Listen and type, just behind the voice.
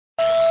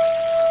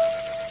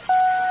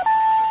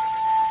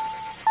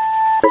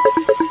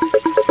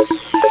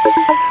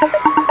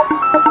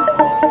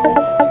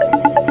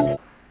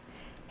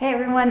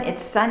everyone.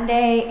 It's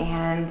Sunday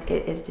and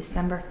it is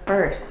December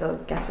 1st. So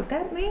guess what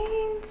that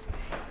means?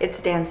 It's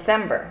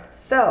DANCEMBER.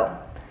 So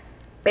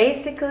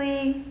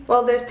basically,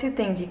 well, there's two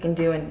things you can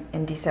do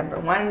in December.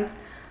 One's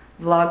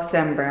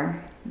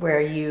VlogCember, where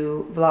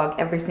you vlog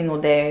every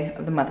single day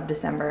of the month of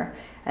December.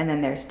 And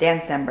then there's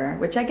DANCEMBER,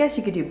 which I guess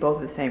you could do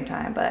both at the same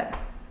time, but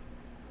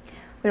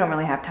we don't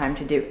really have time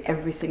to do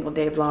every single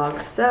day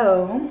vlogs.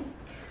 So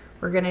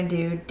we're gonna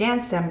do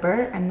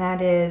DANCEMBER, and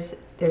that is,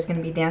 there's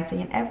gonna be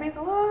dancing in every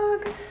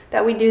vlog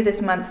that we do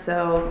this month.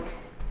 So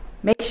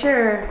make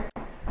sure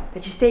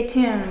that you stay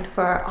tuned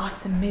for our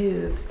awesome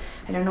moves.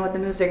 I don't know what the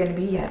moves are gonna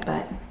be yet,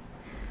 but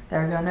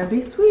they're gonna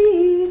be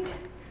sweet.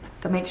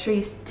 So make sure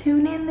you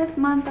tune in this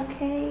month,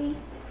 okay?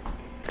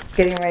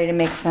 Getting ready to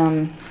make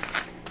some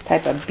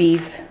type of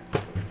beef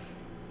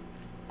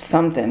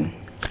something.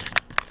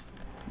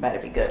 Better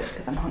be good,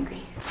 because I'm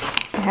hungry.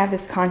 I have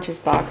this conscious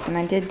box, and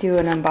I did do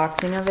an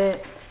unboxing of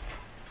it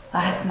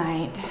last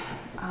night.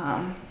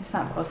 It's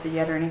not posted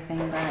yet or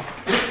anything, but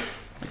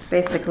it's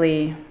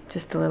basically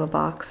just a little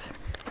box,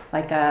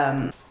 like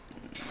a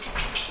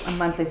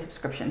monthly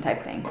subscription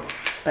type thing.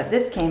 But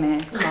this came in,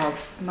 it's called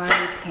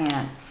Smarty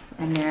Pants,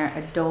 and they're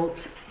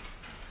adult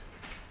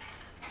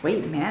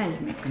weight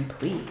management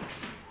complete.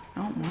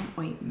 I don't want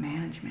weight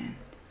management.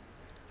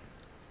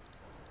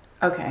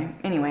 Okay,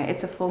 anyway,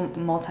 it's a full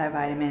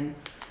multivitamin.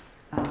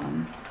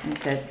 And it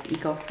says it's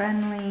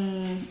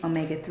eco-friendly,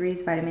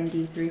 omega-3s, vitamin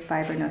D3,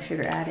 fiber, no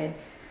sugar added.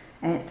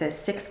 And it says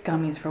 6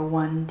 gummies for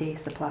 1 day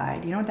supply.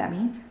 Do you know what that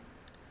means?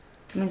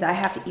 It means I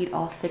have to eat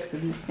all 6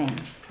 of these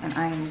things. And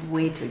I'm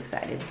way too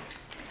excited.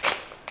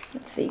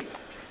 Let's see.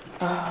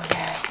 Oh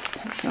yes,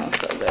 it smells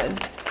so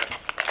good.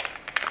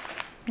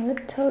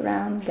 Little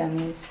round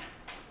gummies.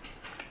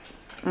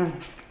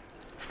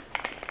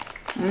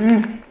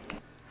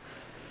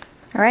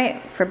 All right,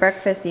 for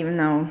breakfast, even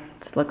though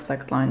this looks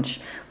like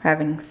lunch, we're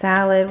having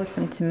salad with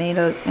some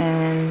tomatoes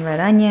and red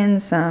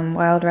onions, some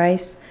wild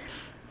rice,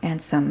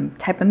 and some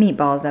type of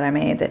meatballs that I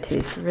made that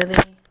taste really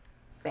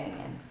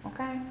banging,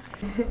 okay?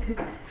 What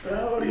the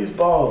hell are these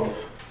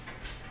balls?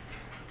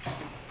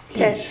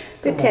 Quiche,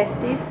 good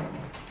testes.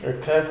 They're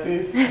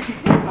testes?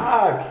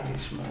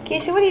 Quiche, man.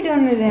 Keisha, what are you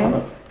doing with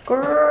them?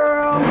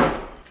 Girl.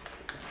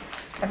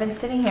 I've been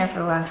sitting here for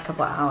the last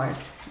couple of hours.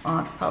 Well,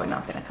 it's probably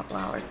not been a couple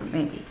of hours, but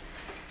maybe.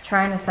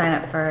 Trying to sign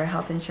up for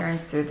health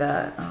insurance through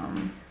the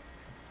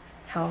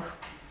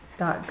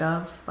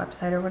health.gov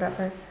website or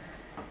whatever.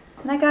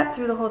 And I got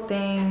through the whole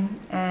thing,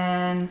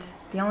 and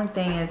the only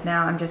thing is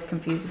now I'm just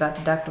confused about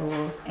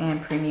deductibles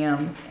and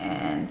premiums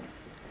and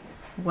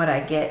what I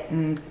get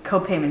and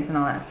co-payments and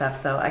all that stuff,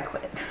 so I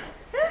quit.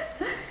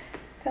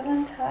 Because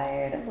I'm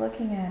tired of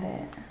looking at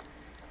it.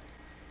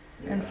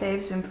 Yeah. And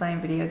Fave's been playing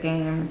video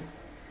games,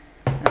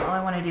 and all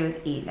I want to do is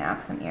eat now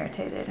because I'm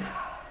irritated.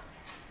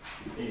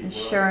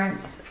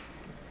 Insurance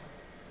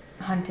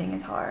hunting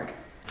is hard.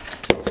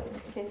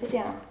 Okay, sit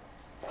down.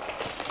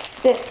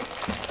 Sit.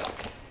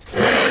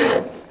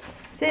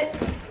 Sit.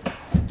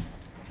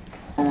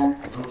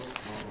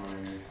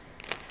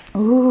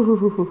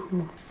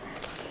 Ooh.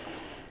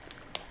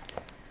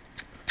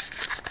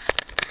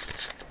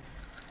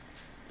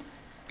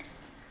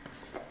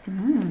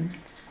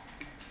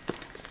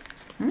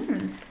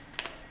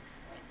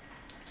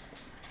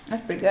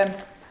 That's pretty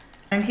good.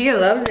 And Kia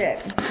loves it.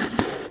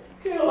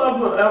 Kia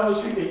loves whatever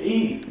she can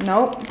eat.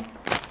 Nope.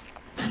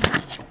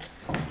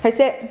 Hey,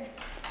 sit.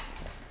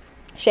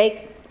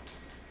 Shake.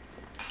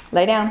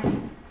 Lay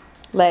down.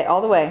 Lay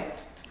all the way.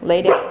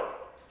 Lay down.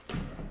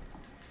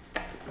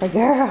 Good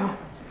girl.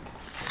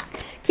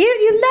 Cute,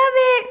 you love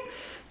it.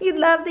 You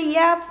love the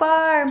Yap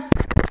bar.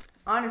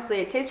 Honestly,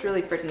 it tastes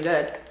really freaking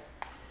good.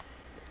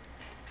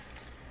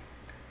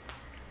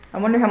 I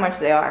wonder how much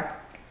they are.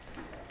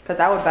 Because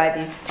I would buy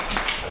these.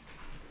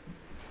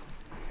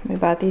 We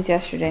bought these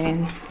yesterday,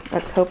 and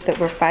let's hope that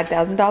we're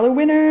 $5,000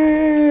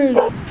 winners.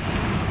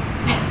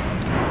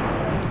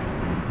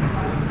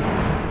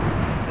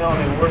 They don't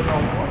even work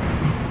no more.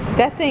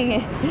 That thing.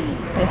 And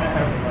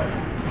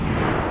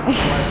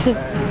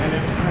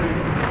it's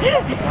pretty.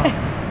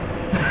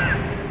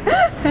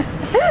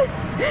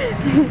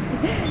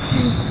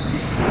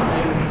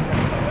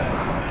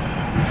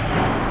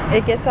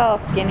 It gets all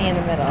skinny in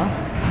the middle.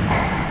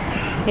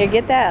 Here,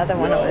 get that other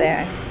one over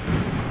there.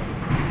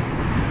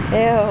 Ew.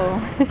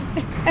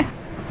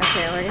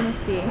 Okay, we're gonna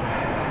see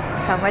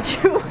how much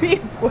we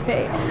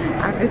weigh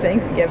after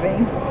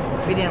Thanksgiving.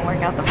 We didn't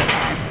work out the whole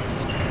time.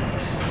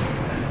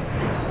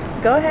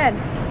 Go ahead.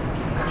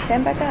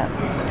 Stand back up.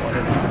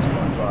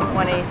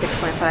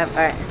 186.5.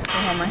 Alright.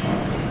 Hold my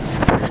hand.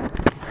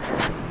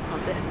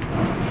 Hold this.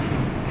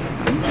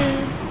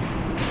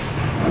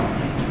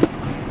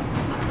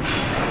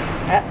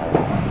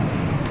 Uh-oh.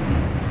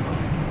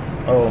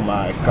 Oh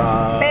my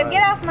god. Babe,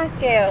 get off my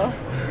scale.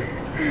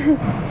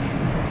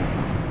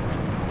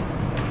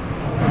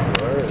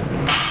 Word.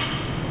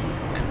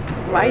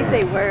 Why you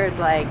say word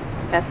like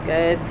that's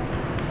good?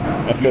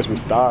 That's because we're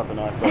starving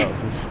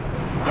ourselves.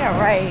 Yeah,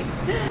 right.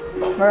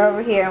 We're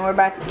over here and we're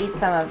about to eat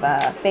some of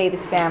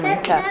Fabe's family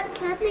stuff.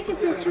 Can I take a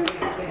picture.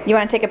 You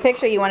want to take a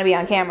picture or you want to be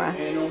on camera?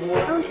 I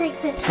want to take a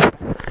picture.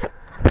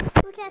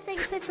 What can I take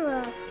a picture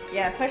of?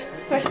 Yeah,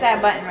 push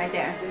that button right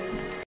there.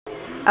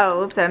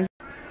 Oh, oops,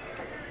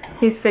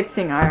 he's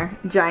fixing our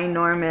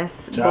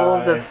ginormous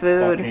bowls of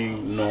food.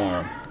 Fucking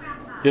norm.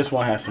 This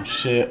one has some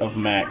shit of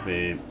mac,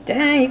 babe.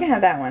 Dang, you can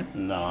have that one.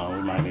 No,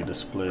 we might need to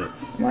split.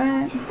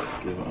 What?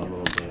 Give it a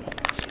little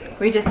bit.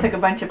 We just took a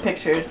bunch of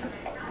pictures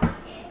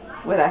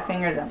with our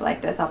fingers up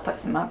like this. I'll put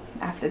some up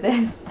after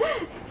this.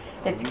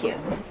 It's cute.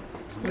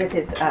 With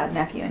his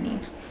nephew and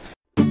niece.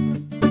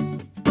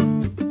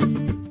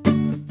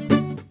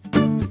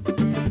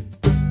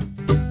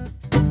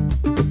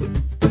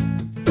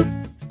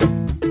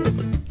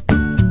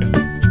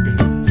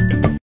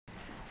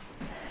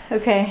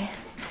 Okay,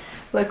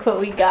 look what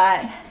we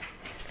got.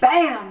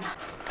 Bam!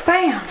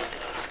 Bam!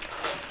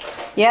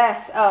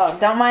 Yes, oh,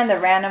 don't mind the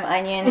random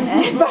onion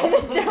by the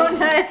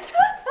donut.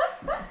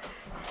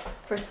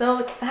 We're so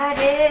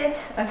excited.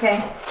 Okay,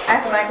 I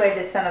have to microwave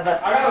this son of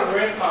a... I gotta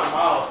rinse my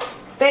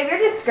mouth. Babe, you're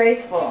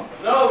disgraceful.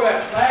 No,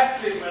 that's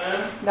plastic,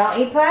 man. Don't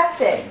eat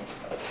plastic.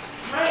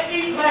 I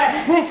eat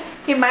plastic.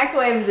 He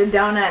microwaved the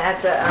donut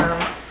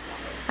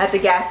at the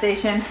gas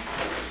station,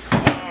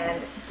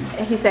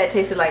 and he said it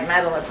tasted like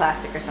metal or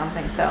plastic or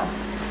something, so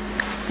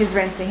he's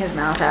rinsing his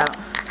mouth out.